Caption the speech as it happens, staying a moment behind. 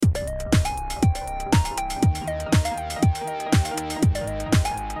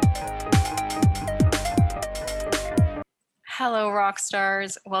Hello, rock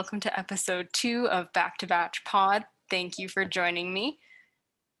stars. Welcome to episode 2 of Back to Batch Pod. Thank you for joining me.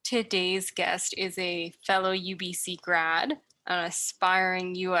 Today's guest is a fellow UBC grad, an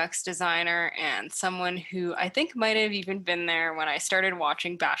aspiring UX designer, and someone who I think might have even been there when I started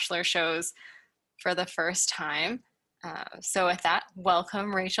watching Bachelor shows for the first time. So with that,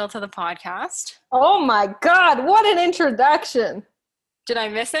 welcome, Rachel, to the podcast. Oh my God, what an introduction. Did I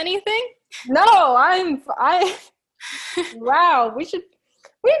miss anything? No, wow, we need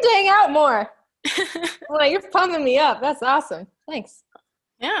to hang out more. Well, you're pumping me up. That's awesome. Thanks.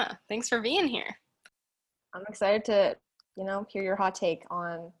 Yeah, thanks for being here. I'm excited to, hear your hot take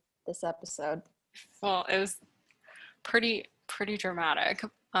on this episode. Well, it was pretty dramatic,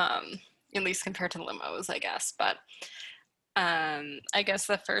 at least compared to limos, I guess. But I guess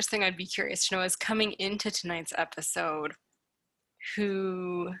the first thing I'd be curious to know is, coming into tonight's episode,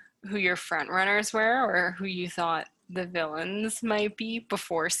 who your front runners were, or who you thought the villains might be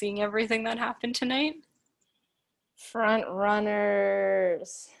before seeing everything that happened tonight. Front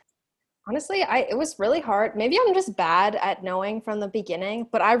runners. Honestly, it was really hard. Maybe I'm just bad at knowing from the beginning,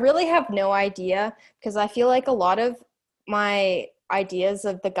 but I really have no idea, because I feel like a lot of my ideas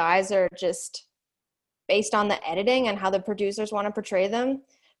of the guys are just based on the editing and how the producers want to portray them.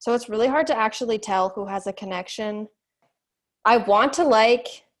 So it's really hard to actually tell who has a connection. I want to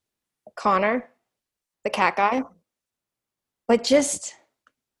like Connor, the cat guy, but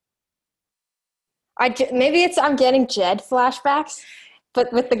I'm getting Jed flashbacks,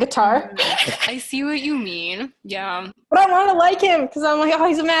 but with the guitar. I see what you mean. Yeah. But I want to like him because I'm like, oh,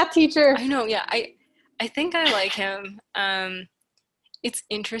 he's a math teacher. I know. Yeah. I think I like him. It's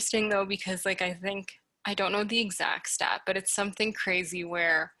interesting though, because I don't know the exact stat, but it's something crazy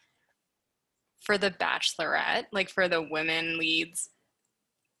where for the Bachelorette, for the women leads,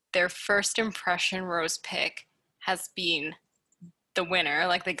 their first impression rose pick has been the winner,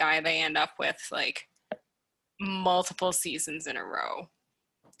 the guy they end up with, multiple seasons in a row.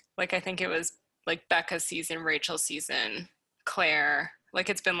 I think it was, Becca's season, Rachel's season, Claire.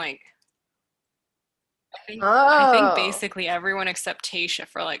 It's been, I think basically everyone except Tayshia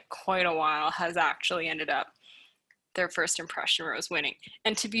for, quite a while has actually ended up their first impression rose winning.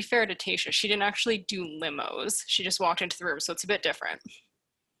 And to be fair to Tayshia, she didn't actually do limos. She just walked into the room, so it's a bit different.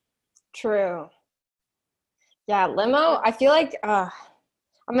 True. Yeah, limo, I feel like, I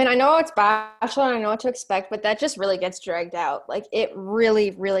know it's Bachelor and I know what to expect, but that just really gets dragged out. It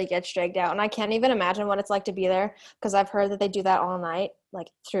really, really gets dragged out. And I can't even imagine what it's like to be there, because I've heard that they do that all night,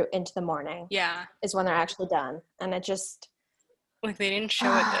 through into the morning. Yeah. Is when they're actually done. And it just... they didn't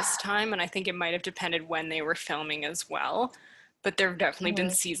show it this time, and I think it might have depended when they were filming as well. But there have definitely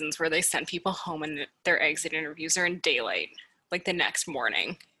been seasons where they send people home and their exit interviews are in daylight, the next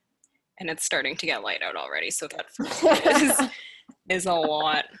morning. And it's starting to get light out already, so that is a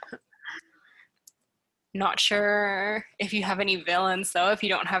lot. Not sure if you have any villains, though, if you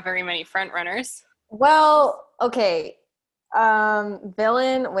don't have very many front runners. Well, okay.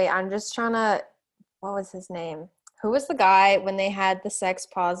 Villain, wait, I'm just trying to... What was his name? Who was the guy when they had the sex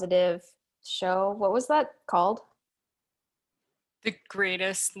positive show? What was that called? The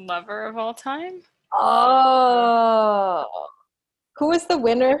Greatest Lover of All Time? Oh. Who was the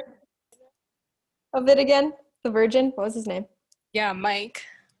winner of it again? The virgin? What was his name? Yeah, Mike.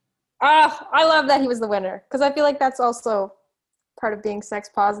 I love that he was the winner, because I feel like that's also part of being sex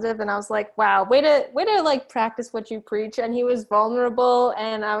positive. And I was like, wow, way to practice what you preach. And he was vulnerable,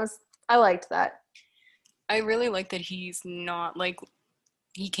 and I liked that. I really like that he's not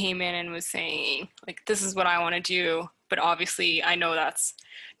he came in and was saying this is what I want to do, but obviously I know that's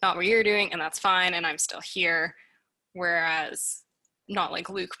not what you're doing, and that's fine, and I'm still here. Whereas not like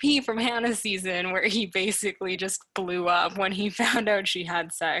Luke P from Hannah's season, where he basically just blew up when he found out she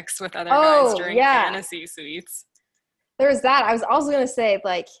had sex with other guys during fantasy suites. There was that. I was also going to say,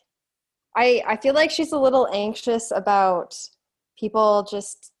 I feel like she's a little anxious about people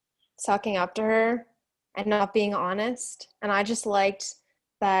just sucking up to her and not being honest. And I just liked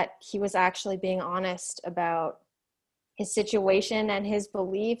that he was actually being honest about his situation and his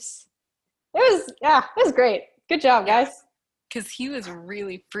beliefs. It was great. Good job, guys. Because he was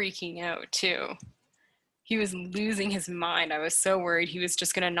really freaking out, too. He was losing his mind. I was so worried he was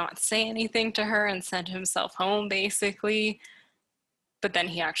just going to not say anything to her and send himself home, basically. But then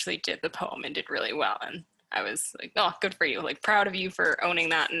he actually did the poem and did really well. And I was like, oh, good for you. Proud of you for owning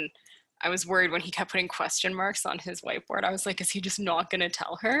that. And I was worried when he kept putting question marks on his whiteboard. I was like, is he just not going to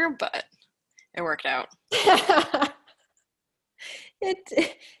tell her? But it worked out.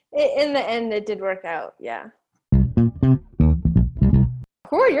 In the end, it did work out, yeah.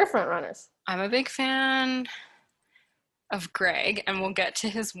 Who are your front runners? I'm a big fan of Greg, and we'll get to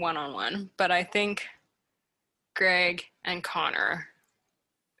his one-on-one, but I think Greg and Connor,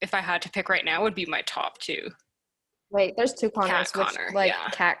 if I had to pick right now, would be my top two. Wait, there's two Cat Connors, which Connor, like yeah.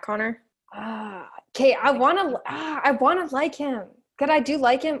 Cat Connor. Okay, I wanna like him. Good, I do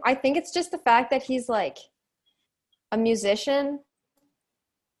like him. I think it's just the fact that he's like a musician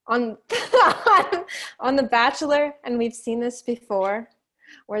on on The Bachelor, and we've seen this before,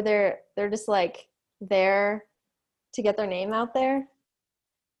 where they're just like there to get their name out there.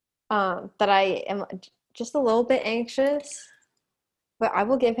 That I am just a little bit anxious, but I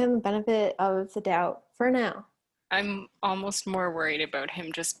will give him the benefit of the doubt for now. I'm almost more worried about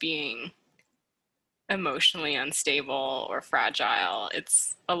him just being emotionally unstable or fragile.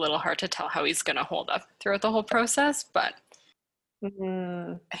 It's a little hard to tell how he's going to hold up throughout the whole process, but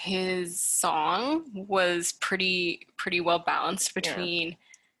Mm, his song was pretty well balanced yeah. between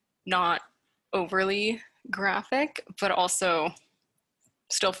not overly graphic but also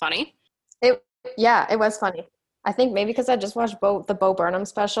still funny. It yeah, it was funny. I think maybe because I just watched the Bo Burnham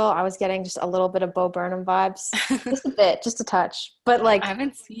special, I was getting just a little bit of Bo Burnham vibes, just a bit, just a touch. But I like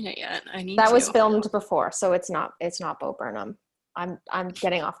haven't seen it yet. I need that was to. filmed before, so it's not Bo Burnham. I'm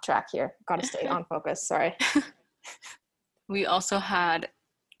getting off track here. Got to stay on focus. Sorry. We also had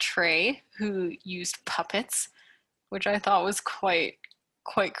Trey, who used puppets, which I thought was quite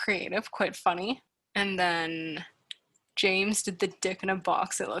creative, quite funny. And then James did the dick in a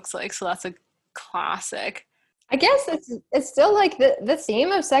box, it looks like, so that's a classic. I guess it's still like the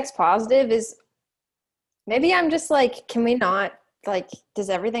theme of sex positive is maybe I'm just like, can we not like does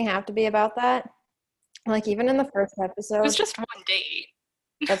everything have to be about that? Like even in the first It was episode, just one date.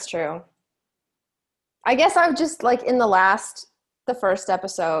 that's true. I guess I've just like in the first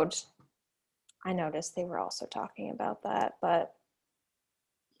episode, I noticed they were also talking about that, but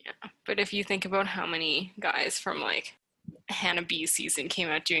Yeah. But if you think about how many guys from like Hannah B's season came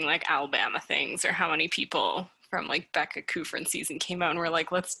out doing like Alabama things, or how many people from like Becca Kufrin season came out and were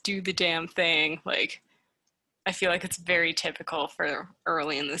like, let's do the damn thing. Like, I feel like it's very typical for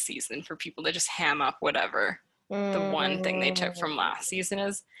early in the season for people to just ham up whatever the one thing they took mm, from last season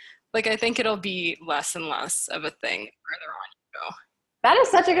is. Like, I think it'll be less and less of a thing further on you go. that is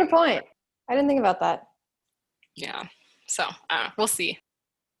such a good point. I didn't think about that. Yeah. So, we'll see.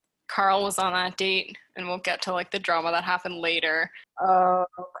 Carl was on that date, and we'll get to like the drama that happened later. Oh,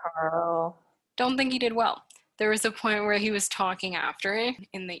 Carl. Don't think he did well. There was a point where he was talking after it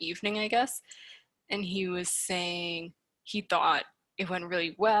in the evening, I guess, and he was saying he thought it went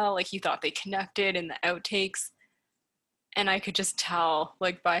really well, like he thought they connected in the outtakes. And I could just tell,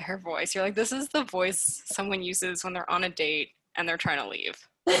 like, by her voice, you're like, this is the voice someone uses when they're on a date and they're trying to leave.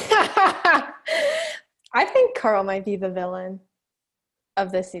 I think Carl might be the villain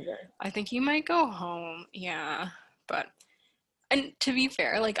of this season. I think he might go home, yeah. But, and to be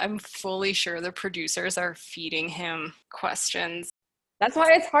fair, like, I'm fully sure the producers are feeding him questions. That's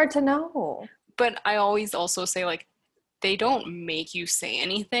why it's hard to know. But I always also say, like, they don't make you say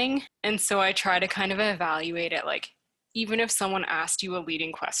anything. And so I try to kind of evaluate it, like, even if someone asked you a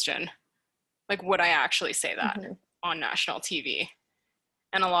leading question, like, would I actually say that on national TV?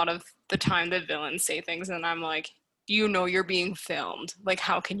 And a lot of the time the villains say things and I'm like, you know you're being filmed. Like,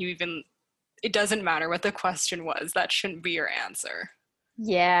 how can you even, it doesn't matter what the question was. That shouldn't be your answer.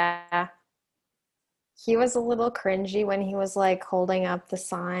 Yeah. He was a little cringy when he was like holding up the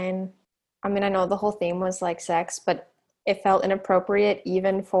sign. I mean, I know the whole theme was like sex, but it felt inappropriate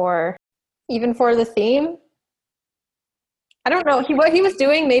even for the theme. I don't know. What he was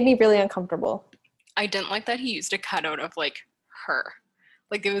doing made me really uncomfortable. I didn't like that he used a cutout of like her.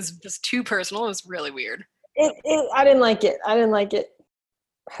 Like, it was just too personal. It was really weird. I didn't like it. I didn't like it.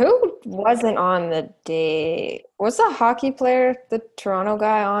 Who wasn't on the date? Was the hockey player, the Toronto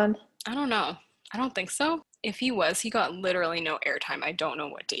guy, on? I don't know. I don't think so. If he was, he got literally no airtime. I don't know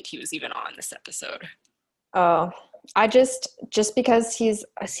what date he was even on this episode. Oh, I just because is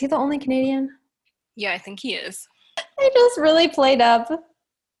he the only Canadian? Yeah, I think he is. I just really played up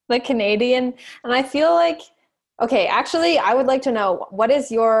the Canadian, and I feel like, okay, actually, I would like to know, what is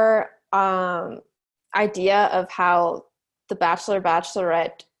your idea of how the Bachelor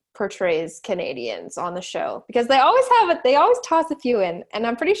Bachelorette portrays Canadians on the show? Because they always have it, they always toss a few in, and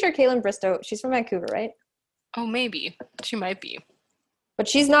I'm pretty sure Caitlin Bristow, she's from Vancouver, right? Oh, maybe. She might be. But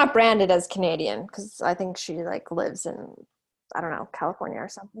she's not branded as Canadian because I think she like lives in, I don't know, California or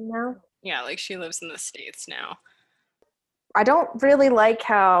something now. Yeah, like she lives in the States now. I don't really like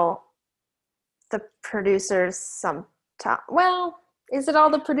how the producers well, is it all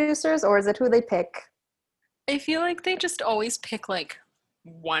the producers or is it who they pick? I feel like they just always pick like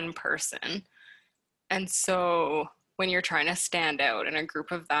one person. And so when you're trying to stand out in a group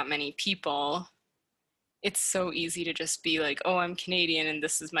of that many people, it's so easy to just be like, oh, I'm Canadian and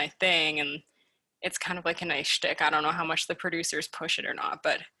this is my thing. And it's kind of like a nice shtick. I don't know how much the producers push it or not,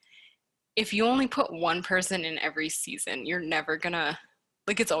 but if you only put one person in every season, you're never gonna,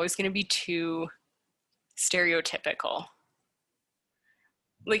 like, it's always gonna be too stereotypical.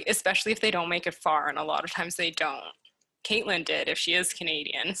 Like, especially if they don't make it far, and a lot of times they don't. Caitlyn did, if she is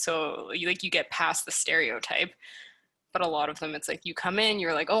Canadian, so like you get past the stereotype. But a lot of them, it's like you come in,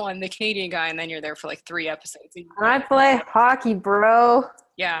 you're like, oh, I'm the Canadian guy, and then you're there for like 3 episodes. I play hockey, bro.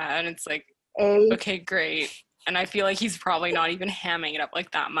 Yeah, and it's like, A. okay, great. And I feel like he's probably not even hamming it up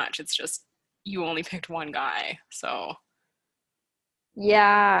like that much. It's just you only picked one guy, so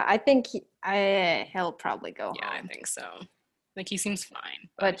Yeah, I think he'll probably go yeah, I home. think so. Like he seems fine.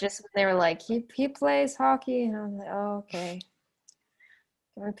 But just when they were like, he plays hockey, and I was like, oh, okay.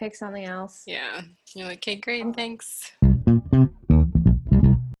 Can we pick something else? Yeah, you're like, okay, great, thanks.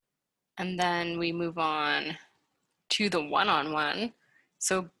 And then we move on to the one-on-one.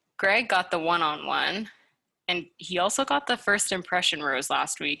 So Greg got the one-on-one, and he also got the first impression rose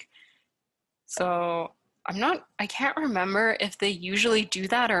last week. So I can't remember if they usually do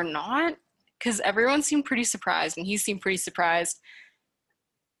that or not, because everyone seemed pretty surprised, and he seemed pretty surprised.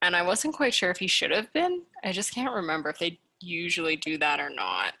 And I wasn't quite sure if he should have been. I just can't remember if they usually do that or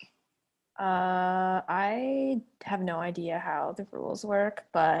not. I have no idea how the rules work,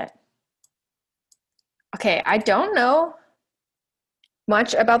 but okay, I don't know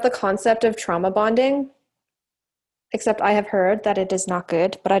much about the concept of trauma bonding, except I have heard that it is not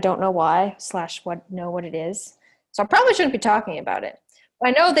good, but I don't know why / what it is. So I probably shouldn't be talking about it. But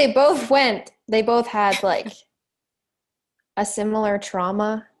I know they both had like a similar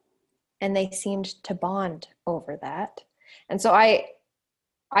trauma, and they seemed to bond over that. And so I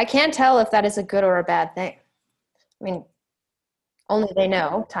can't tell if that is a good or a bad thing. I mean, only they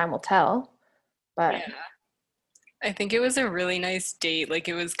know. Time will tell. But Yeah. I think it was a really nice date. Like,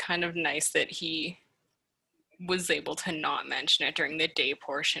 it was kind of nice that he was able to not mention it during the day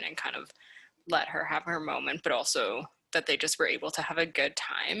portion and kind of let her have her moment, but also that they just were able to have a good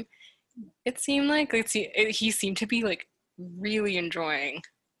time. It seemed like he seemed to be like really enjoying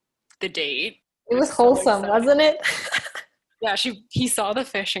the date. it was So wholesome, excited. wasn't it? Yeah, he saw the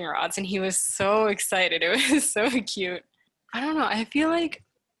fishing rods and he was so excited. It was so cute. I don't know. I feel like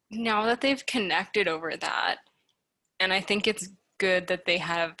now that they've connected over that, and I think it's good that they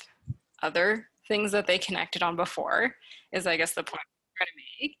have other things that they connected on before, is I guess the point I'm trying to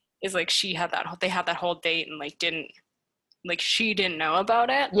make is like they had that whole date and she didn't know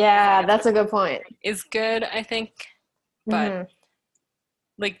about it. Yeah, that's a good point. Is good, I think. But Mhm.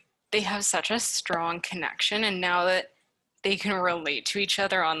 like they have such a strong connection, and now that they can relate to each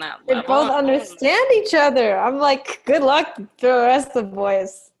other on that They level. both understand each other. I'm like, good luck to the rest of the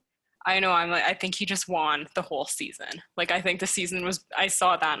boys. I know, I think he just won the whole season. Like, I think the season I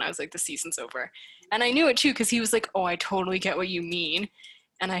saw that and I was like, the season's over. And I knew it too, because he was like, oh, I totally get what you mean.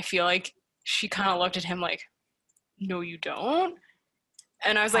 And I feel like she kind of looked at him like, no, you don't.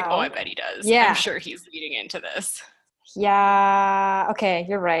 And I was like, oh, I bet he does. Yeah. I'm sure he's leading into this. Yeah. Okay,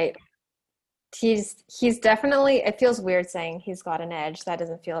 you're right. He's definitely, it feels weird saying he's got an edge. That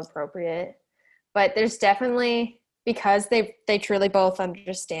doesn't feel appropriate. But there's definitely, because they truly both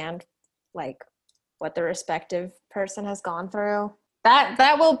understand like what the respective person has gone through.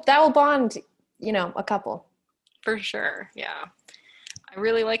 That will bond, a couple. For sure, yeah. I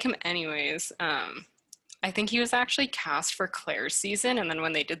really like him anyways. I think he was actually cast for Claire's season, and then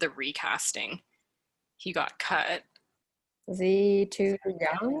when they did the recasting, he got cut. Was he too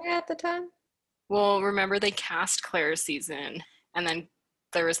young at the time? Well, remember they cast Claire's season, and then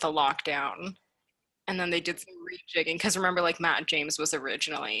there was the lockdown, and then they did some rejigging, because remember, like, Matt James was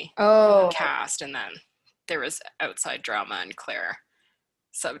originally cast, and then there was outside drama, and Claire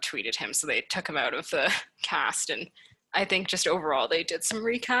subtweeted him, so they took him out of the cast, and I think just overall they did some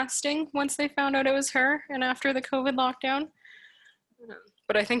recasting once they found out it was her and after the COVID lockdown.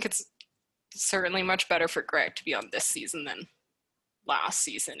 But I think it's certainly much better for Greg to be on this season than last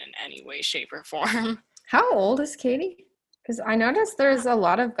season in any way, shape, or form. How old is Katie? Because I noticed there's a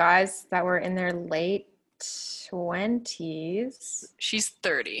lot of guys that were in their late 20s. She's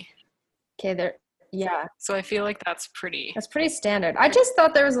 30. Okay, yeah. So I feel like that's pretty standard. I just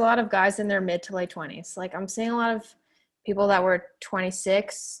thought there was a lot of guys in their mid to late 20s. Like, I'm seeing a lot of people that were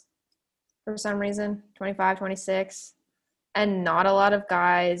 26 for some reason, 25, 26, and not a lot of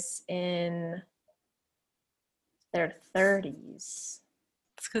guys in their 30s.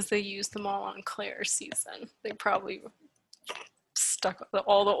 It's because they used them all on Claire's season. They probably stuck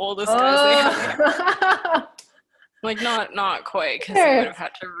all the oldest guys they had. Like not quite, because they would Sure. have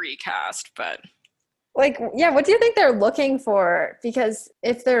had to recast, but Like, yeah, what do you think they're looking for? Because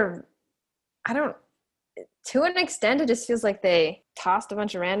if they're, I don't, to an extent, it just feels like they tossed a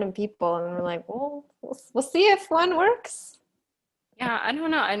bunch of random people and we're like, well, we'll see if one works. yeah, I don't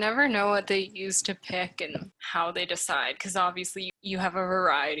know. I never know what they use to pick and how they decide, because obviously you have a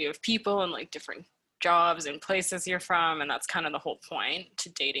variety of people and like different jobs and places you're from, and that's kind of the whole point to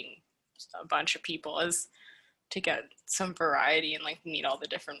dating a bunch of people, is to get some variety and like meet all the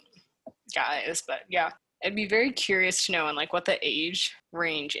different guys. But yeah, I'd be very curious to know and like what the age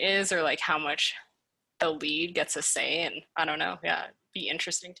range is, or like how much the lead gets a say. And I don't know. Yeah, it'd be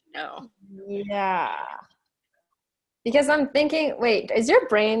interesting to know. Yeah. Because I'm thinking, wait, is your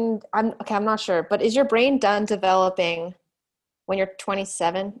brain, I'm not sure, but is your brain done developing when you're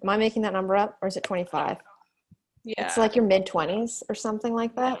 27? Am I making that number up or is it 25? It's Yeah. like your mid 20s or something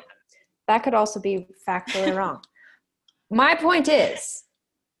like that. That could also be factually wrong. My point is,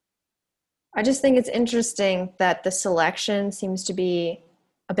 I just think it's interesting that the selection seems to be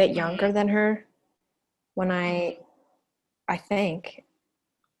a bit younger than her when I think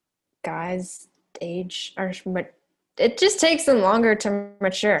guys age are, it just takes them longer to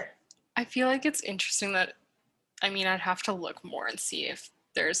mature. I feel like it's interesting that, I mean, I'd have to look more and see if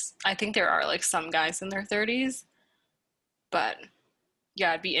I think there are like some guys in their 30s, but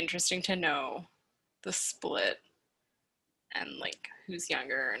yeah, it'd be interesting to know the split and like who's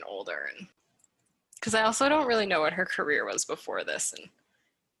younger and older. And because I also don't really know what her career was before this and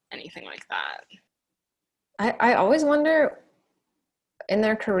anything like that. I always wonder in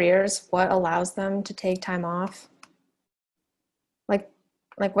their careers what allows them to take time off. Like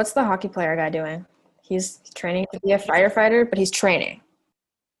like what's the hockey player guy doing? He's training to be a firefighter, but he's training.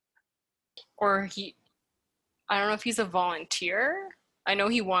 Or I don't know if he's a volunteer. I know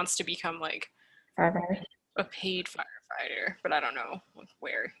he wants to become like Firefighter. a paid firefighter, but I don't know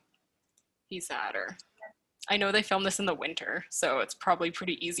where he's at. Or I know they filmed this in the winter, so it's probably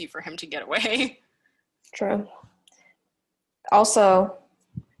pretty easy for him to get away. True. Also,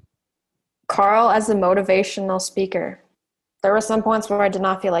 Carl as a motivational speaker. There were some points where I did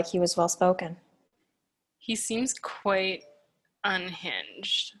not feel like he was well spoken. He seems quite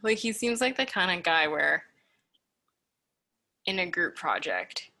unhinged. Like he seems like the kind of guy where in a group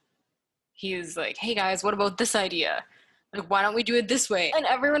project, he's like, "Hey guys, what about this idea? Like, why don't we do it this way?" And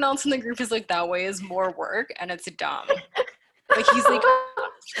everyone else in the group is like, "That way is more work, and it's dumb." Like he's like,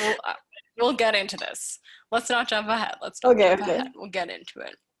 we'll get into this. Let's not jump ahead. Let's not jump ahead. We'll get into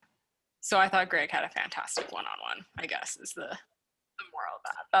it. So I thought Greg had a fantastic one-on-one, I guess, is the moral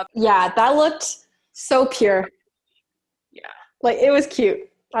of that. Yeah, that looked so pure. Yeah. Like, it was cute.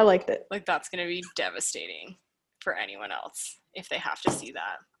 I liked it. Like, that's going to be devastating for anyone else if they have to see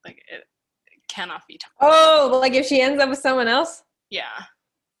that. Like, it cannot be tough. Oh, like if she ends up with someone else? Yeah.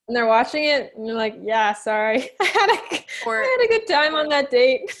 And they're watching it, and you're like, yeah, sorry. I had a good time on that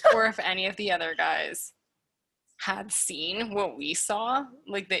date. Or if any of the other guys had seen what we saw,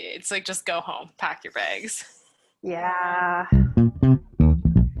 like it's like, just go home, pack your bags. Yeah.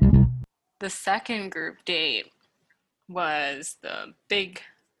 The second group date was the big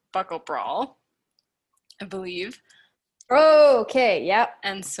buckle brawl, I believe. Oh, okay, yep.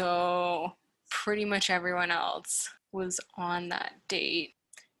 And so pretty much everyone else was on that date.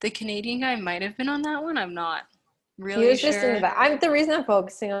 The Canadian guy might have been on that one. I'm not really sure. He was just in the back. The reason I'm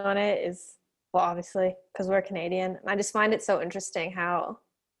focusing on it is, well, obviously, because we're Canadian. And I just find it so interesting how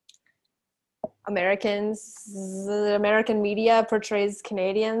the American media portrays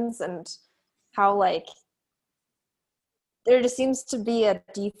Canadians and how, like, there just seems to be a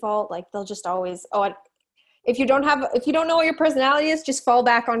default, like, they'll just always, if you don't know what your personality is, just fall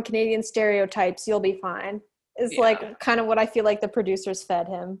back on Canadian stereotypes, you'll be fine. It's like kind of what I feel like the producers fed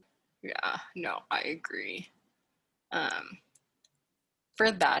him. Yeah, no, I agree. For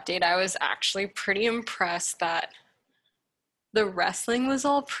that date, I was actually pretty impressed that the wrestling was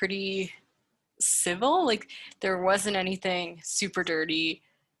all pretty civil. Like, there wasn't anything super dirty.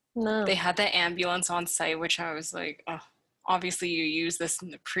 No. They had the ambulance on site, which I was like, oh, obviously you used this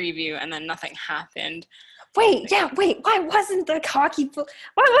in the preview, and then nothing happened. Why wasn't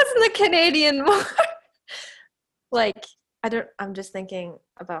the Canadian more? Like, I'm just thinking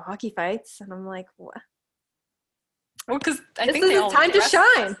about hockey fights, and I'm like, what? Well, because this is the time to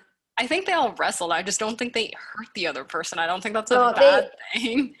shine. I think they all wrestled. I just don't think they hurt the other person. I don't think that's a bad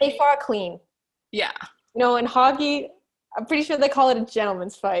thing. They fought clean. Yeah. In hockey, I'm pretty sure they call it a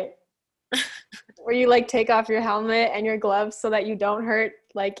gentleman's fight. Where you, like, take off your helmet and your gloves so that you don't hurt,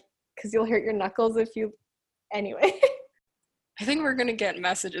 like, because you'll hurt your knuckles if you... Anyway. I think we're gonna get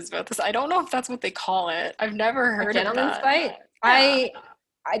messages about this. I don't know if that's what they call it. I've never A heard of gentleman's that. fight?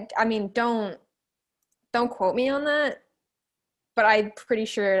 Yeah. I mean, don't quote me on that, but I'm pretty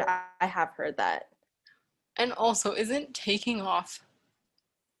sure I have heard that. And also, isn't taking off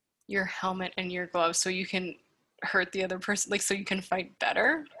your helmet and your gloves so you can hurt the other person, like so you can fight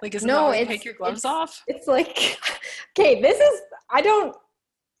better? Like, isn't that No, why you take your gloves off? it's like okay, I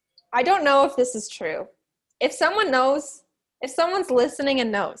don't know if this is true. If someone knows, if someone's listening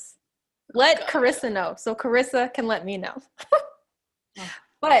and knows, let God. Carissa know so Carissa can let me know. Oh.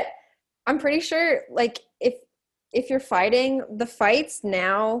 But I'm pretty sure like if you're fighting, the fights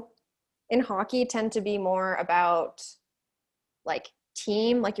now in hockey tend to be more about like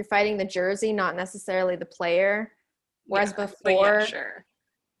team, like you're fighting the jersey, not necessarily the player. Whereas Yeah, like, yeah, before, sure.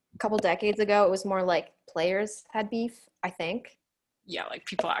 a couple decades ago, it was more like players had beef, I think. Yeah, like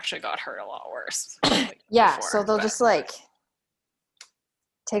people actually got hurt a lot worse. Like, Yeah, before, so they'll but just like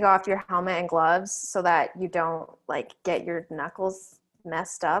take off your helmet and gloves so that you don't like get your knuckles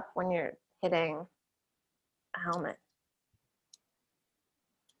messed up when you're hitting a helmet.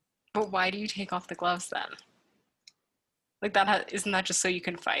 but why do you take off the gloves then? Like isn't that just so you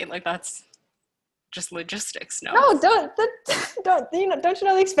can fight? Like that's just logistics, no? No, don't you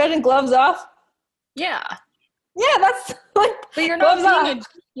know the expression gloves off? Yeah. Yeah, that's like But you're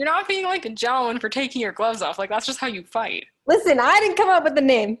not being like a gentleman for taking your gloves off. Like that's just how you fight. Listen, I didn't come up with the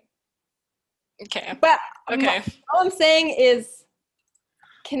name. Okay. But Okay. all I'm saying is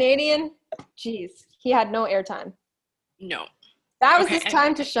Canadian, geez, he had no airtime. No. That was Okay, his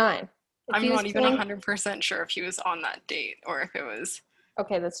time to shine. I'm not even 100% sure if he was on that date or if it was.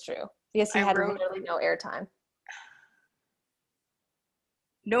 Okay, that's true. Because he had literally no airtime.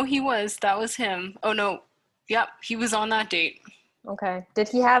 No, he was. That was him. Oh, no. Yep, he was on that date. Okay. Did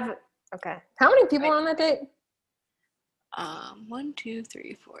he have... Okay. How many people were on that date? 1, 2,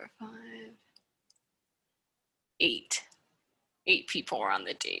 3, 4, 5, 8. 8 people were on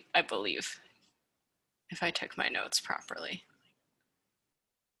the date, I believe, if I took my notes properly.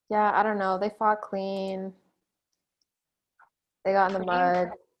 Yeah, I don't know. They fought clean. They got in the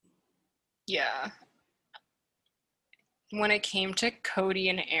mud. Yeah. When it came to Cody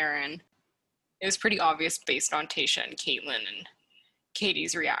and Aaron, it was pretty obvious based on Tayshia and Caitlin and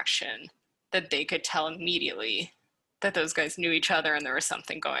Katie's reaction that they could tell immediately that those guys knew each other and there was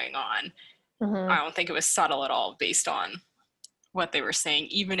something going on. Mm-hmm. I don't think it was subtle at all based on what they were saying,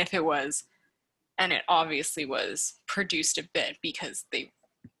 even if it was, and it obviously was produced a bit because the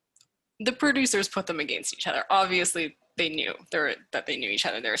producers put them against each other. Obviously, they knew that they knew each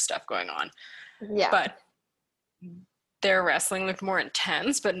other. There was stuff going on. Yeah. But their wrestling looked more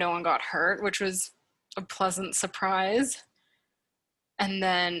intense, but no one got hurt, which was a pleasant surprise. And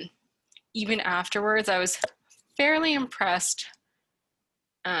then even afterwards, I was fairly impressed.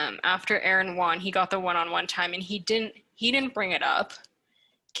 After Aaron won, he got the one-on-one time, and he didn't bring it up.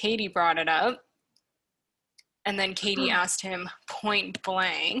 Katie brought it up, and then Katie asked him point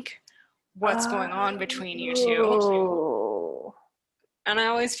blank, "What's going on between you two?" And I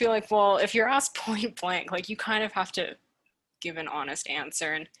always feel like, well, if you're asked point blank, like you kind of have to give an honest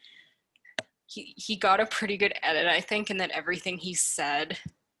answer. And he got a pretty good edit, I think, and that everything he said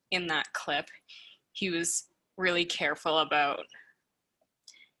in that clip, he was really careful about.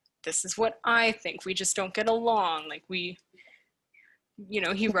 This is what I think. We just don't get along. Like he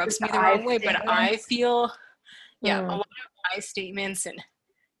rubs me the wrong way, but I feel, a lot of I statements and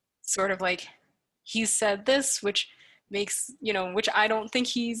sort of like he said this, which makes, which I don't think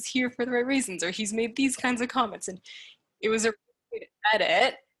he's here for the right reasons, or he's made these kinds of comments. And it was a good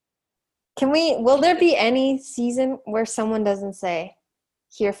edit. Will there be any season where someone doesn't say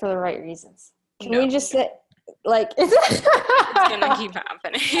here for the right reasons? Can we just say, like, it's gonna keep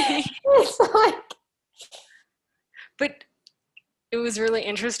happening. It's like, but it was really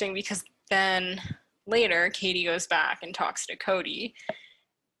interesting because then later Katie goes back and talks to Cody,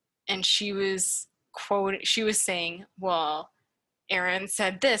 and she was saying, well, Aaron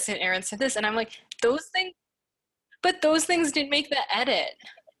said this and Aaron said this, and I'm like, those things didn't make the edit.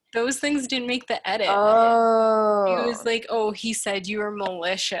 Those things didn't make the edit. Oh. He was like, oh, he said you were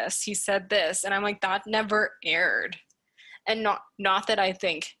malicious. He said this. And I'm like, that never aired. And not that I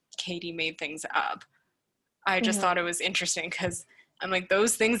think Katie made things up. I just thought it was interesting because I'm like,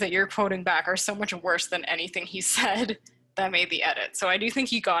 those things that you're quoting back are so much worse than anything he said that made the edit. So I do think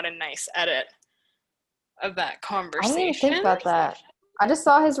he got a nice edit of that conversation. I didn't even think about that. I just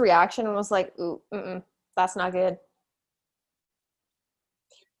saw his reaction and was like, ooh, that's not good.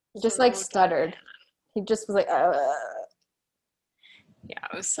 He just like stuttered. He just was like, Yeah,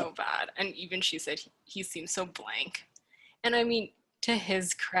 it was so bad. And even she said he seemed so blank. And I mean, to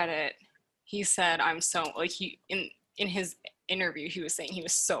his credit, he said, I'm so, like, in his interview, he was saying he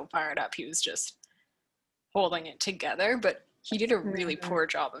was so fired up. He was just holding it together, but he did a really Mhm. poor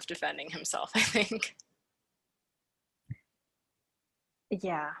job of defending himself, I think.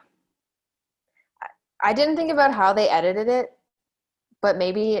 Yeah. I didn't think about how they edited it, but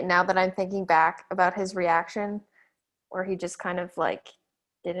maybe now that I'm thinking back about his reaction, where he just kind of like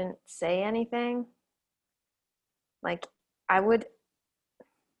didn't say anything, like I would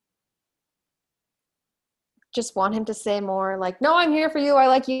just want him to say more, like, no, I'm here for you. I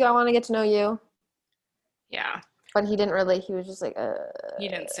like you. I want to get to know you. Yeah, But he didn't really, he was just like, he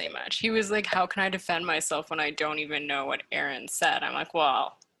didn't say much. He was like, how can I defend myself when I don't even know what Aaron said? I'm like,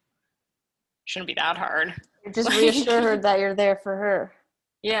 well, shouldn't be that hard. just reassure her Like, that you're there for her.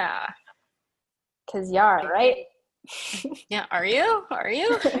 yeah. Because you are, right? Yeah, are you? Are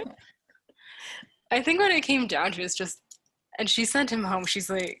you? I think what it came down to is just, and she sent him home. She's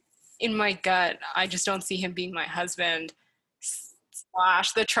like, in my gut, I just don't see him being my husband.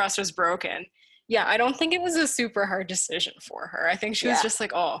 Slash, the trust was broken. Yeah, I don't think it was a super hard decision for her. I think she was Yeah. just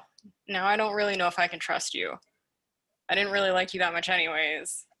like, oh, now I don't really know if I can trust you. I didn't really like you that much,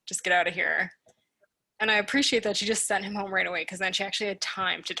 anyways. Just get out of here. And I appreciate that she just sent him home right away because then she actually had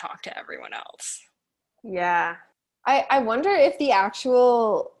time to talk to everyone else. Yeah. I wonder if the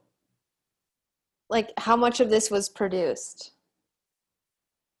actual, like, how much of this was produced.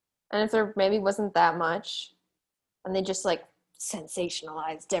 And if there maybe wasn't that much, and they just like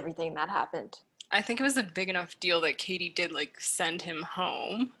sensationalized everything that happened. I think it was a big enough deal that Katie did like send him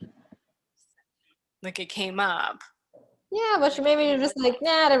home. Like it came up. Yeah, but she maybe you're just like,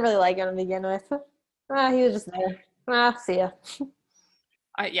 nah, I didn't really like him to begin with. He was just there. See ya.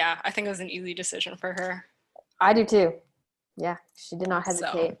 Yeah, I think it was an easy decision for her. I do too. Yeah, she did not So,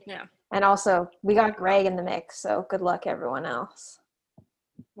 hesitate. yeah. And also, we got Greg in the mix, so good luck, everyone else.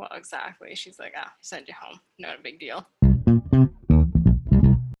 Well, exactly. She's like, ah, send you home. Not a big deal.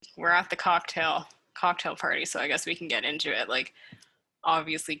 We're at the cocktail party, so I guess we can get into it. Like,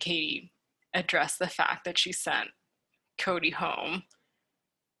 obviously, Katie addressed the fact that she sent Cody home.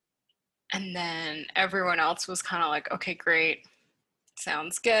 And then everyone else was kind of like, okay, great.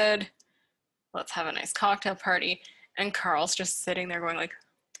 Sounds good. Let's have a nice cocktail party. And Carl's just sitting there going like,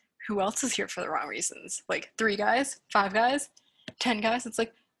 who else is here for the wrong reasons? Like 3 guys, 5 guys, 10 guys? It's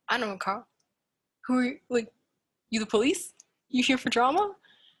like, I don't know, Carl. Who are you? Like, you the police? You here for drama?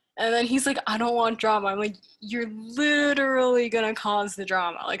 And then he's like, I don't want drama. I'm like, you're literally gonna cause the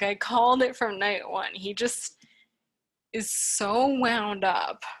drama. Like, I called it from night one. He just is so wound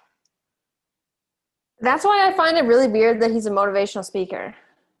up. That's why I find it really weird that he's a motivational speaker.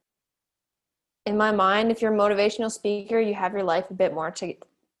 In my mind, if you're a motivational speaker, you have your life a bit more to,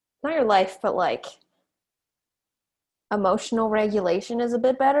 not your life, but like emotional regulation is a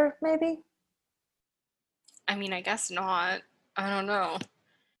bit better, maybe. I mean, I guess not. I don't know.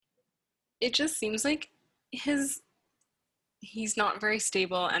 It just seems like his he's not very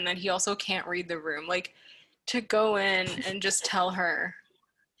stable, and then he also can't read the room. Like, to go in and just tell her,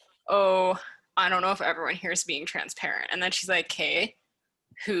 oh, I don't know if everyone here is being transparent. And then she's like, okay,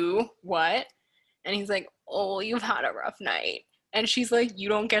 who? What? And he's like, oh, you've had a rough night. And she's like, you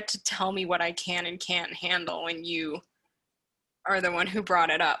don't get to tell me what I can and can't handle when you are the one who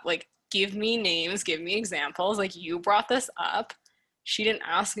brought it up. Like, give me names, give me examples. Like, you brought this up. She didn't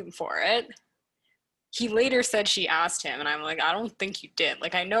ask him for it. He later said she asked him, and I'm like, I don't think you did.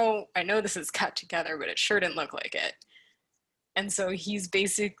 Like, I know this is cut together, but it sure didn't look like it. And so he's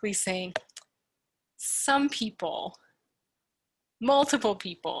basically saying some people, multiple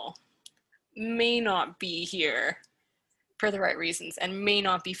people, may not be here for the right reasons and may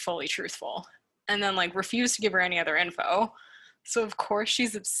not be fully truthful. And then, like, refuse to give her any other info. So, of course,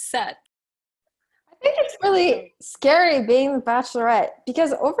 she's upset. I think it's really scary being the Bachelorette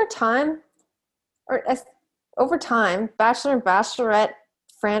because over time, Bachelor and Bachelorette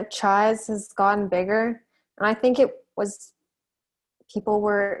franchise has gotten bigger, and I think it was people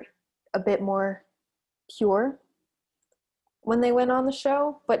were a bit more pure when they went on the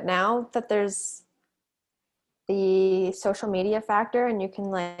show. But now that there's the social media factor and you can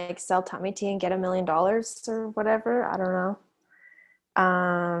like sell tummy tea and get $1 million or whatever, I don't know.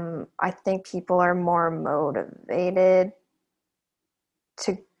 I think people are more motivated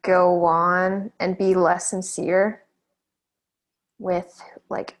to go on and be less sincere with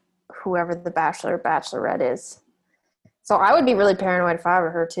like whoever the bachelor or bachelorette is. So I would be really paranoid if I were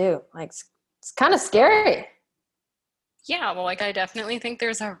her too. Like it's kind of scary. Yeah, well, like, I definitely think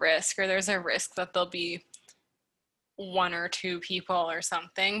there's a risk that there'll be 1 or 2 people or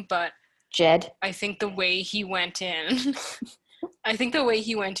something, but Jed. I think the way he went in, I think the way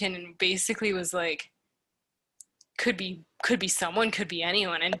he went in and basically was like, could be someone, could be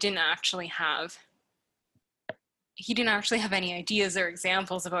anyone, and he didn't actually have any ideas or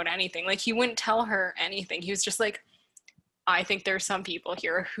examples about anything. Like he wouldn't tell her anything. He was just like, I think there's some people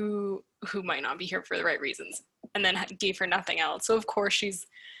here who might not be here for the right reasons, and then gave her nothing else. So of course she's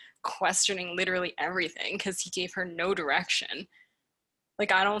questioning literally everything because he gave her no direction.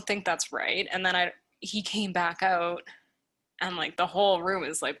 Like I don't think that's right. And then he came back out, and like the whole room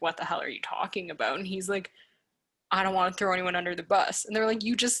is like, what the hell are you talking about? And he's like, I don't want to throw anyone under the bus. And they're like,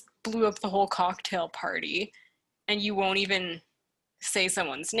 you just blew up the whole cocktail party and you won't even say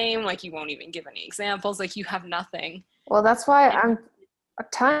someone's name, like you won't even give any examples, like you have nothing. Well, that's why I'm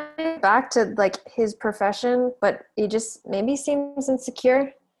tying back to like his profession, but he just maybe seems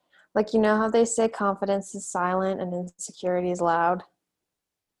insecure. Like, you know how they say confidence is silent and insecurity is loud?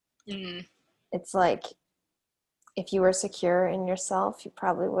 Mm. It's like if you were secure in yourself, you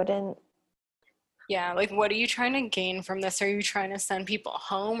probably wouldn't. Yeah, like what are you trying to gain from this? Are you trying to send people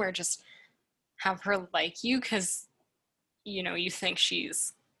home or just have her like you because you think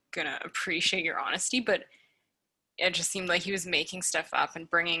she's gonna appreciate your honesty? But it just seemed like he was making stuff up and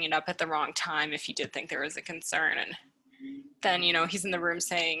bringing it up at the wrong time if he did think there was a concern. And then he's in the room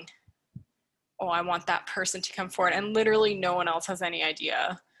saying, oh, I want that person to come forward, and literally no one else has any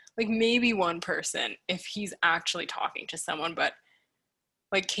idea. Like maybe one person if he's actually talking to someone, but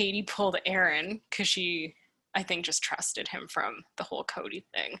like Katie pulled Aaron because she, I think, just trusted him from the whole Cody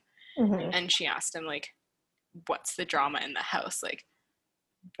thing. Mm-hmm. And she asked him like, what's the drama in the house? Like,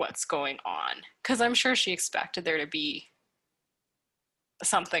 what's going on? Because I'm sure she expected there to be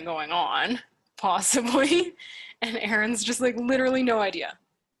something going on, possibly. And Aaron's just like, literally no idea.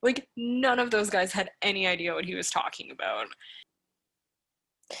 Like, none of those guys had any idea what he was talking about.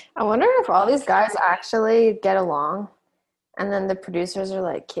 I wonder if all these guys actually get along. And then the producers are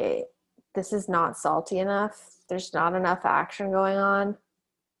like, okay, this is not salty enough. There's not enough action going on.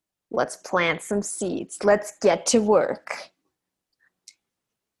 Let's plant some seeds. Let's get to work.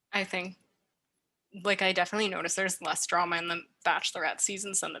 I think, like, I definitely noticed there's less drama in the Bachelorette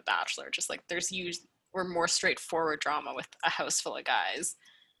seasons than The Bachelor. Just like we're more straightforward drama with a house full of guys.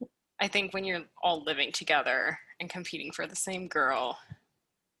 I think when you're all living together and competing for the same girl,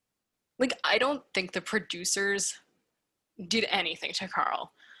 like, I don't think the producers did anything to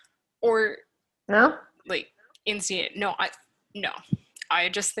Carl or No? like instigate. No. I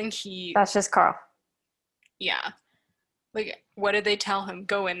just think That's just Carl. yeah. Like, what did they tell him?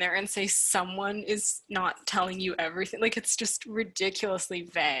 Go in there and say someone is not telling you everything. Like, it's just ridiculously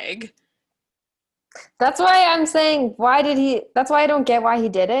vague. That's why I'm saying, that's why I don't get why he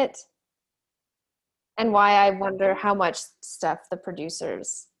did it. And why I wonder how much stuff the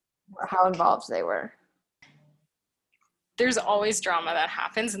producers, how involved they were. There's always drama that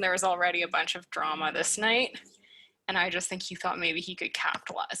happens, and there was already a bunch of drama this night. And I just think he thought maybe he could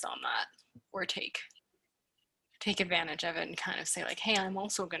capitalize on that or take advantage of it and kind of say like, hey, I'm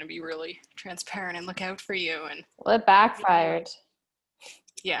also going to be really transparent and look out for you. And well, it backfired.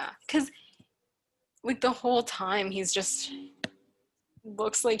 yeah, because like the whole time he's just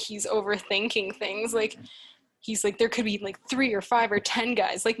looks like he's overthinking things. Like he's like, there could be like 3 or 5 or 10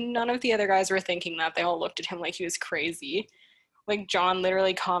 guys. Like none of the other guys were thinking that. They all looked at him like he was crazy. Like John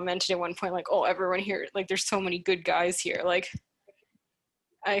literally commented at one point like, oh, everyone here, like there's so many good guys here. Like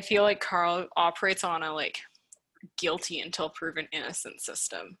I feel like Carl operates on a like guilty until proven innocent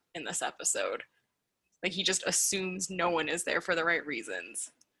system in this episode. Like he just assumes no one is there for the right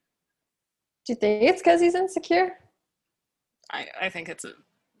reasons. Do you think it's because he's insecure? I think it's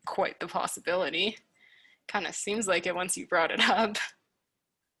quite the possibility. Kind of seems like it once you brought it up.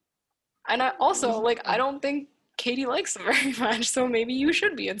 And I also, like, I don't think Katie likes him very much, so maybe you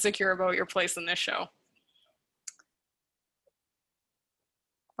should be insecure about your place in this show.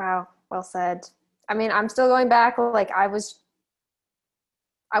 Wow, well said. I mean, I'm still going back, like, I was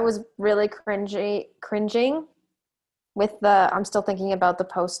really cringing with I'm still thinking about the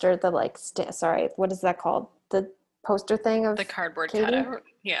poster, the like, sorry, what is that called? The poster thing of the cardboard Katie? cutout.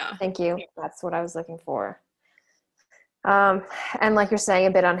 Yeah. Thank you. That's what I was looking for. And like you're saying,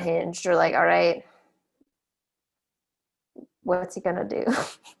 a bit unhinged. You're like, all right, what's he gonna do?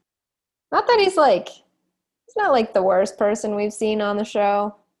 Not that he's not like the worst person we've seen on the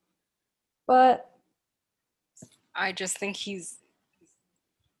show, but I just think he's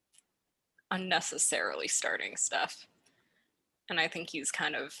unnecessarily starting stuff. And I think he's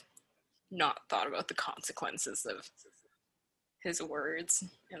kind of not thought about the consequences of his words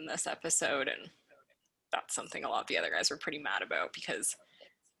in this episode. And that's something a lot of the other guys were pretty mad about because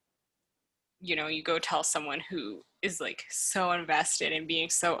you know, you go tell someone who is like so invested in being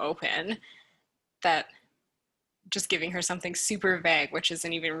so open that just giving her something super vague, which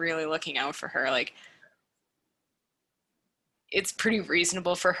isn't even really looking out for her, like it's pretty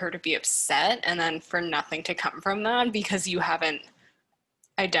reasonable for her to be upset and then for nothing to come from that because you haven't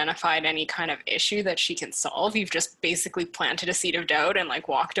identified any kind of issue that she can solve. You've just basically planted a seed of doubt and like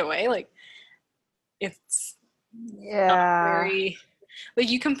walked away. Like it's not Yeah. very, like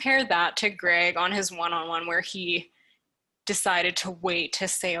you compare that to Greg on his one-on-one where he decided to wait to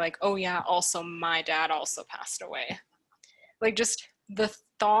say like, oh yeah, also my dad also passed away. Like just the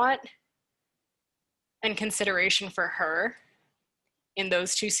thought and consideration for her in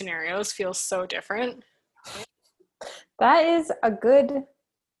those two scenarios feels so different. That's a good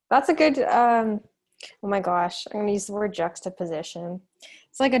oh my gosh, I'm gonna use the word juxtaposition.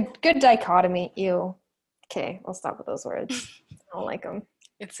 It's like a good dichotomy. Ew. Okay, I'll stop with those words. I don't like them.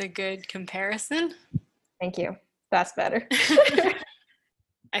 It's a good comparison. Thank you. That's better.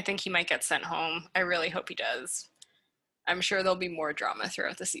 I think he might get sent home. I really hope he does. I'm sure there'll be more drama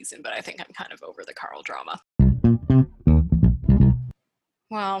throughout the season, but I think I'm kind of over the Carl drama.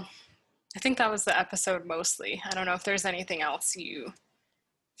 Well, I think that was the episode mostly. I don't know if there's anything else you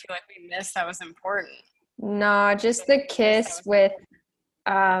feel like we missed that was important. No, just the kiss with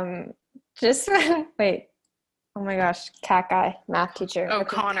just wait. Oh my gosh, cat guy, math teacher. Oh,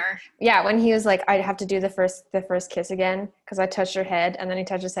 Connor. Yeah, when he was like, I'd have to do the first kiss again because I touched her head, and then he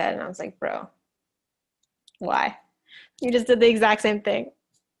touched his head, and I was like, bro, why? You just did the exact same thing.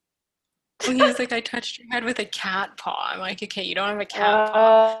 Well, he was like, I touched your head with a cat paw. I'm like, okay, you don't have a cat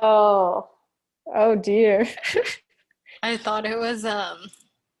paw. Oh dear. I thought it was I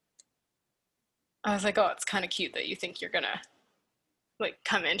was like, oh, it's kind of cute that you think you're gonna like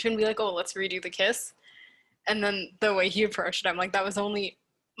come into and be like, oh, let's redo the kiss. And then the way he approached it, I'm like, that was only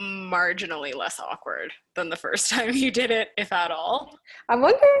marginally less awkward than the first time you did it, if at all. I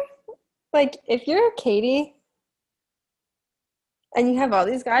wonder, like, if you're Katie and you have all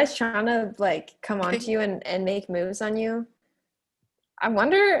these guys trying to like come on to you and make moves on you, I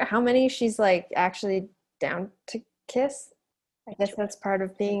wonder how many she's like actually down to kiss. I guess that's part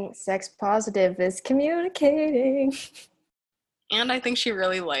of being sex positive is communicating. And I think she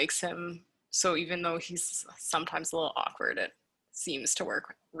really likes him. So even though he's sometimes a little awkward, it seems to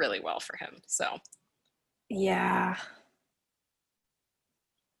work really well for him. So yeah.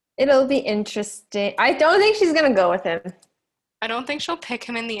 It'll be interesting. I don't think she's going to go with him. I don't think she'll pick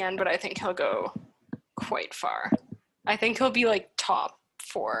him in the end, but I think he'll go quite far. I think he'll be like top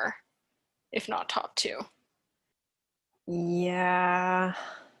 4, if not top 2. Yeah.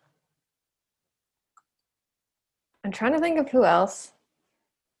 I'm trying to think of who else.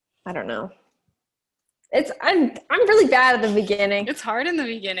 I don't know. I'm really bad at the beginning. It's hard in the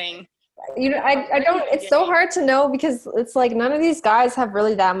beginning. You know, I don't. It's so hard to know because it's like none of these guys have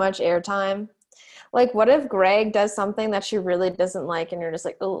really that much airtime. Like, what if Greg does something that she really doesn't like, and you're just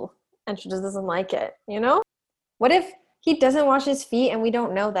like, oh, and she just doesn't like it? You know? What if he doesn't wash his feet and we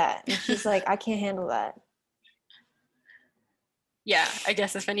don't know that, and she's like, I can't handle that. Yeah, I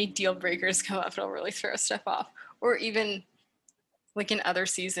guess if any deal breakers come up, it'll really throw stuff off. Or even like in other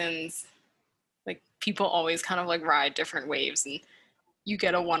seasons, like people always kind of like ride different waves, and you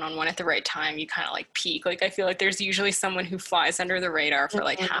get a one-on-one at the right time, you kind of like peak. Like I feel like there's usually someone who flies under the radar for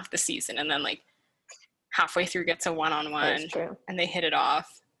like half the season and then like halfway through gets a one-on-one and they hit it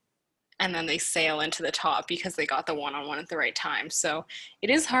off and then they sail into the top because they got the one-on-one at the right time. So it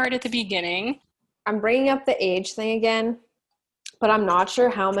is hard at the beginning. I'm bringing up the age thing again, but I'm not sure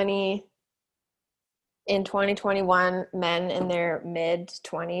how many in 2021 men in their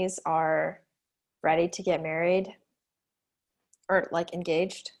mid-20s are ready to get married or like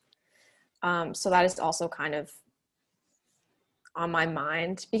engaged. So that is also kind of on my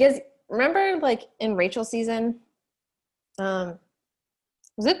mind because remember like in Rachel's season, was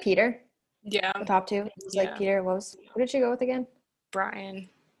it Peter? Yeah. The top 2? It was like Peter, who did she go with again? Brian.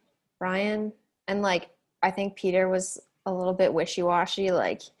 And like, I think Peter was a little bit wishy-washy.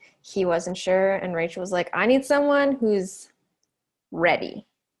 Like he wasn't sure. And Rachel was like, I need someone who's ready.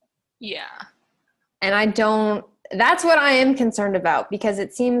 Yeah. And that's what I am concerned about because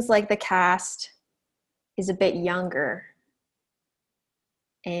it seems like the cast is a bit younger.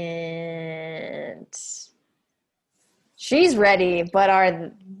 And she's ready, but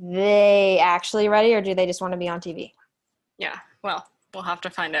are they actually ready or do they just want to be on TV? Yeah, well, we'll have to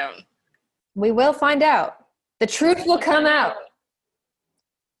find out. We will find out. The truth will come out.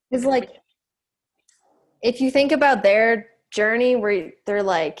 It's like, if you think about their journey where they're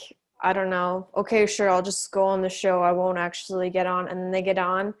like, I don't know, okay, sure, I'll just go on the show. I won't actually get on. And then they get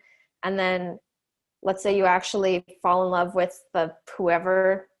on and then let's say you actually fall in love with the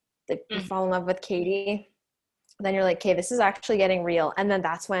whoever that you fall in love with, Katie, then you're like, okay, this is actually getting real. And then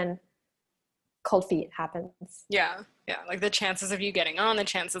that's when cold feet happens. Yeah. Like the chances of you getting on, the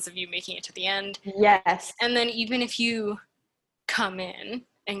chances of you making it to the end. Yes. And then even if you come in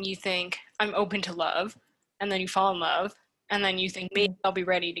and you think, I'm open to love, and then you fall in love, and then you think, maybe I'll be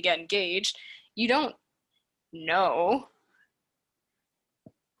ready to get engaged, you don't know.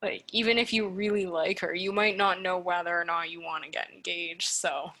 Like, even if you really like her, you might not know whether or not you want to get engaged.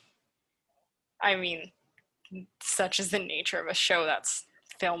 So, I mean, such is the nature of a show that's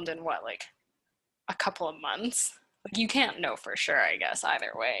filmed in like a couple of months. Like, you can't know for sure, I guess,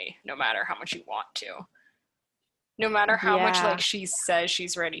 either way, no matter how much you want to. No matter how much like she says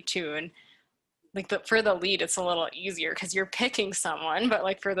she's ready to. And like for the lead, it's a little easier because you're picking someone, but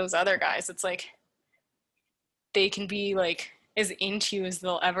like for those other guys, it's like they can be like as into you as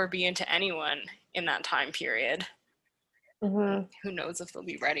they'll ever be into anyone in that time period. Who knows if they'll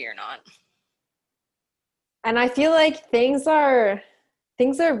be ready or not. And I feel like things are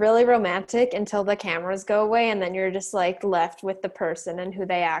really romantic until the cameras go away, and then you're just like left with the person and who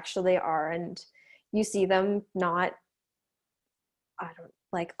they actually are, and you see them not,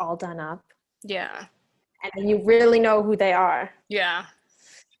 like all done up. Yeah. And you really know who they are. Yeah.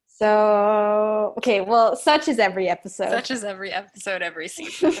 So, okay, well, such is every episode. Such is every episode, every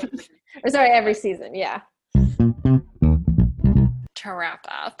season. Or sorry, every season, yeah. To wrap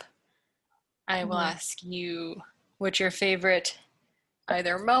up, I will ask you what your favorite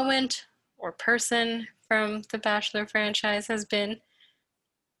either moment or person from the Bachelor franchise has been.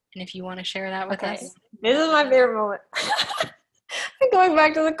 And if you want to share that with us. This is my favorite moment. Going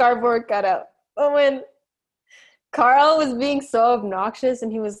back to the cardboard cutout. But when Carl was being so obnoxious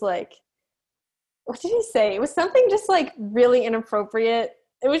and he was like, what did he say? It was something just like really inappropriate.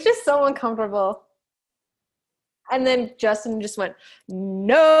 It was just so uncomfortable. And then Justin just went,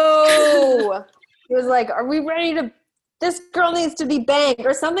 no. He was like, are we ready to, this girl needs to be banged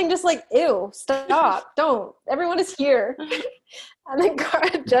or something, just like, ew, stop, don't. Everyone is here. And then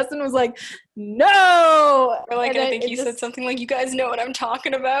Justin was like, no. Or like, I think he said something like, you guys know what I'm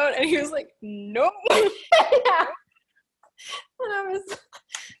talking about. And he was like, no. Yeah. And I was,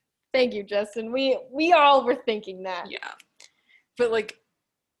 thank you, Justin. We all were thinking that. Yeah. But like,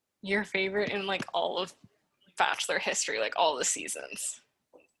 your favorite in like all of Bachelor history, like all the seasons.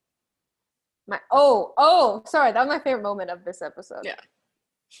 Sorry, that was my favorite moment of this episode. Yeah.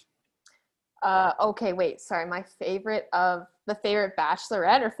 Okay, wait, sorry, my favorite of the favorite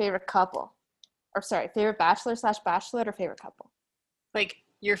Bachelorette or favorite couple? Or sorry, favorite Bachelor / Bachelorette or favorite couple? Like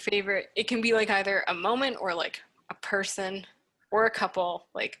your favorite, it can be like either a moment or like a person or a couple,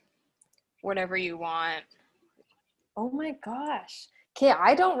 like whatever you want. Oh my gosh. Okay,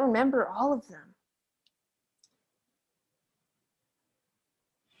 I don't remember all of them.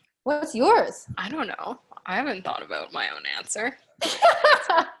 What's yours? I don't know. I haven't thought about my own answer.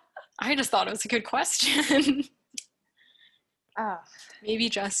 I just thought it was a good question. Maybe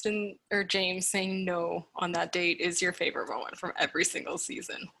Justin or James saying no on that date is your favorite moment from every single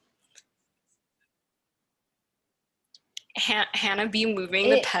season. Hannah B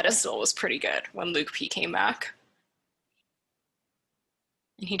moving the pedestal was pretty good when Luke P came back.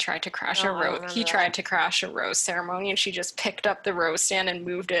 And he tried to crash to crash a rose ceremony, and she just picked up the rose stand and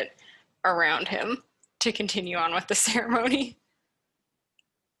moved it around him to continue on with the ceremony.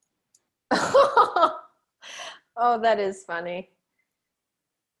 Oh, that is funny.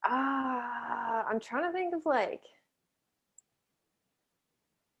 I'm trying to think of like,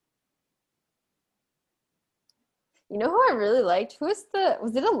 you know who I really liked? Was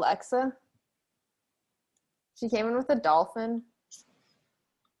it Alexa? She came in with a dolphin.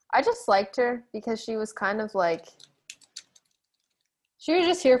 I just liked her because she was kind of like, she was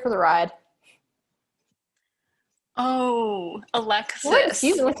just here for the ride. Oh, Alexis. What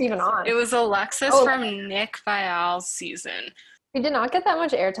season was even on? It was Alexis from Nick Viall's season. She did not get that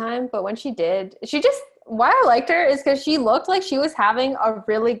much airtime, but when she did, why I liked her is because she looked like she was having a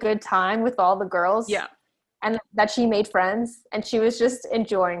really good time with all the girls. Yeah. And that she made friends, and she was just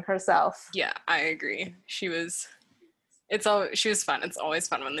enjoying herself. Yeah, I agree. She was fun. It's always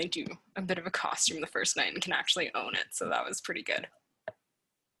fun when they do a bit of a costume the first night and can actually own it. So that was pretty good.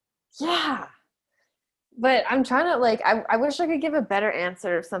 Yeah. But I'm trying to like, I wish I could give a better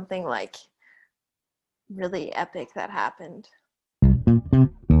answer of something like really epic that happened.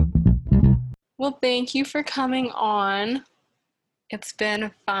 Well, thank you for coming on. It's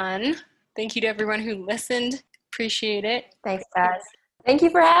been fun. Thank you to everyone who listened. Appreciate it. Thanks, guys. Thank you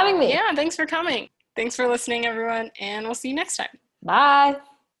for having me. Yeah, thanks for coming. Thanks for listening, everyone, and we'll see you next time. Bye.